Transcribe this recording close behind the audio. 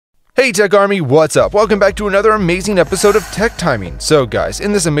Hey Tech Army, what's up? Welcome back to another amazing episode of Tech Timing. So guys,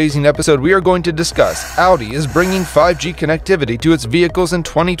 in this amazing episode we are going to discuss Audi is bringing 5G connectivity to its vehicles in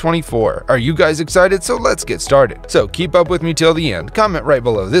 2024. Are you guys excited? So let's get started. So keep up with me till the end, comment right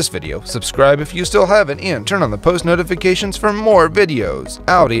below this video, subscribe if you still haven't, and turn on the post notifications for more videos.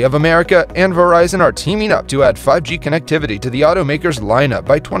 Audi of America and Verizon are teaming up to add 5G connectivity to the automaker's lineup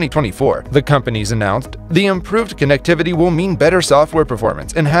by 2024. The companies announced the improved connectivity will mean better software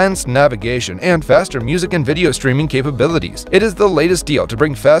performance, enhanced navigation, and faster music and video streaming capabilities. It is the latest deal to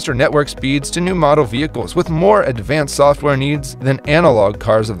bring faster network speeds to new model vehicles with more advanced software needs than analog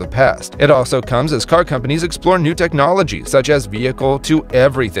cars of the past. It also comes as car companies explore new technologies such as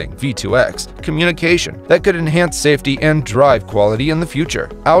vehicle-to-everything (V2X) communication that could enhance safety and drive quality in the future.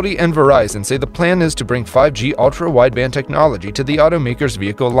 Audi and Verizon say the plan is to bring 5G ultra-wideband technology to the automaker's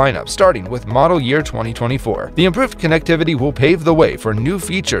vehicle lineup starting with model year 2024. The improved connectivity will pave the way for new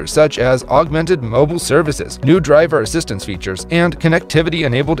features such as augmented mobile services, new driver assistance features, and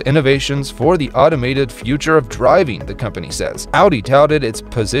connectivity-enabled innovations for the automated future of driving, the company says. Audi touted its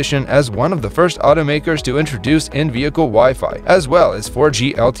position as one of the first automakers to introduce in-vehicle Wi-Fi, as well as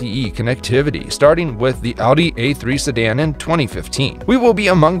 4G LTE connectivity, starting with the Audi A3 sedan in 2015. We will be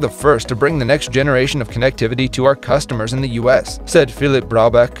among the first to bring the next generation of connectivity to our customers in the US, said Philip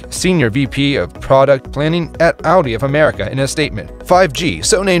Braubach, Senior VP of Product Planning at Audi of America in a statement. 5G,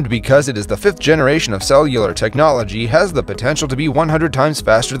 so named because it is the fifth generation of cellular technology, has the potential to be 100 times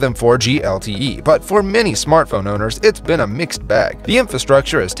faster than 4G LTE, but for many smartphone owners, it's been a mixed bag. The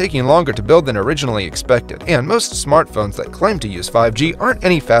infrastructure is taking longer to build than originally expected, and most smartphones that claim to use 5G aren't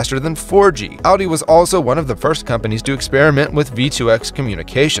any faster than 4G. Audi was also one of the first companies to experiment with V2X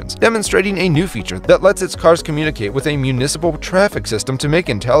communications, demonstrating a new feature that lets its cars communicate with a municipal traffic system to make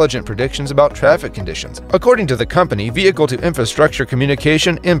intelligent predictions about traffic conditions. According to the company, vehicle-to-infrastructure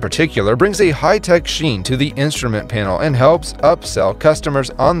communication in particular brings a high-tech sheen to the instrument panel and helps upsell customers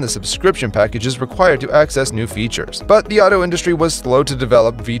on the subscription packages required to access new features. But the auto industry was slow to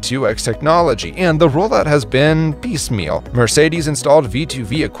develop V2X technology, and the rollout has been piecemeal. Mercedes installed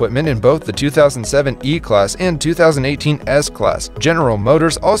V2V equipment in both the 2007 E-Class and 2018 S-Class. General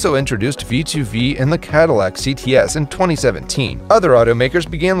Motors also introduced V2V in the Cadillac CTS in 2017. Other automakers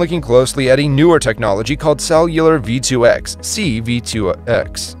began looking closely at a newer technology called cellular V2X,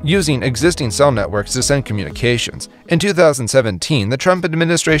 CV2X, using existing cell networks to send communications. In 2017, the Trump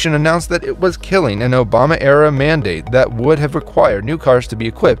administration announced that it was killing an Obama-era mandate that would have required new cars to be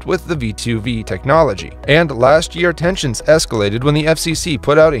equipped with the V2V technology. And last year, tensions escalated when the FCC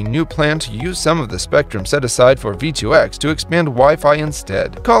put out a new plan to use some of the spectrum set aside for V2X to expand Wi-Fi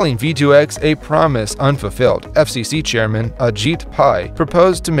instead. Calling V2X a promise unfulfilled, FCC Chairman Ajit Pai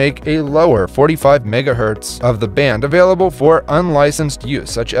proposed to make a lower 45 MHz of the band available for unlicensed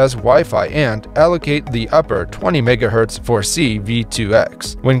use such as Wi-Fi and allocate the upper 20 MHz for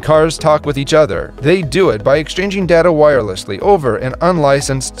CV2X. When cars talk with each other, they do it by exchanging data wirelessly over an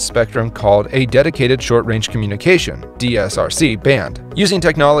unlicensed spectrum called a dedicated short-range communication (DSRC) band. Using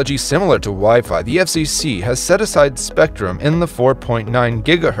technology similar to Wi-Fi, the FCC has set aside spectrum in the 4.9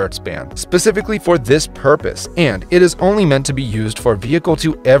 GHz band specifically for this purpose, and it is only meant to be used for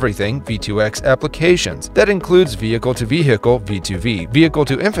vehicle-to-everything (V2X) applications. That includes vehicle-to-vehicle (V2V),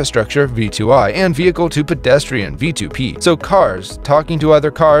 vehicle-to-infrastructure (V2I), and vehicle-to-pedestrian (V2P). So cars talking to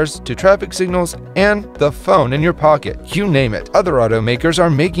other cars, to traffic signals, and the phone in your pocket, you name it. Other automakers are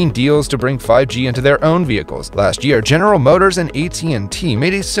making deals to bring 5G into their own vehicles. Last year, General Motors and AT&T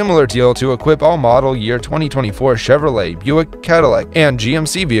made a similar deal to equip all model year 2024 Chevrolet, Buick, Cadillac, and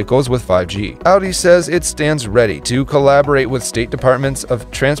GMC vehicles with 5G. Audi says it stands ready to collaborate with state departments of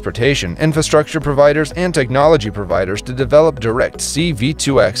transportation, infrastructure providers, and technology providers to develop direct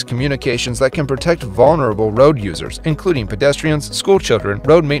CV2X communications that can protect vulnerable road users, including pedestrians, school children,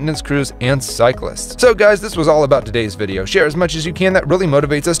 road maintenance crews, and cyclists. So guys, this was all about today's video. Share as much as you can, that really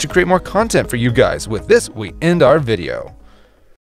motivates us to create more content for you guys. With this, we end our video.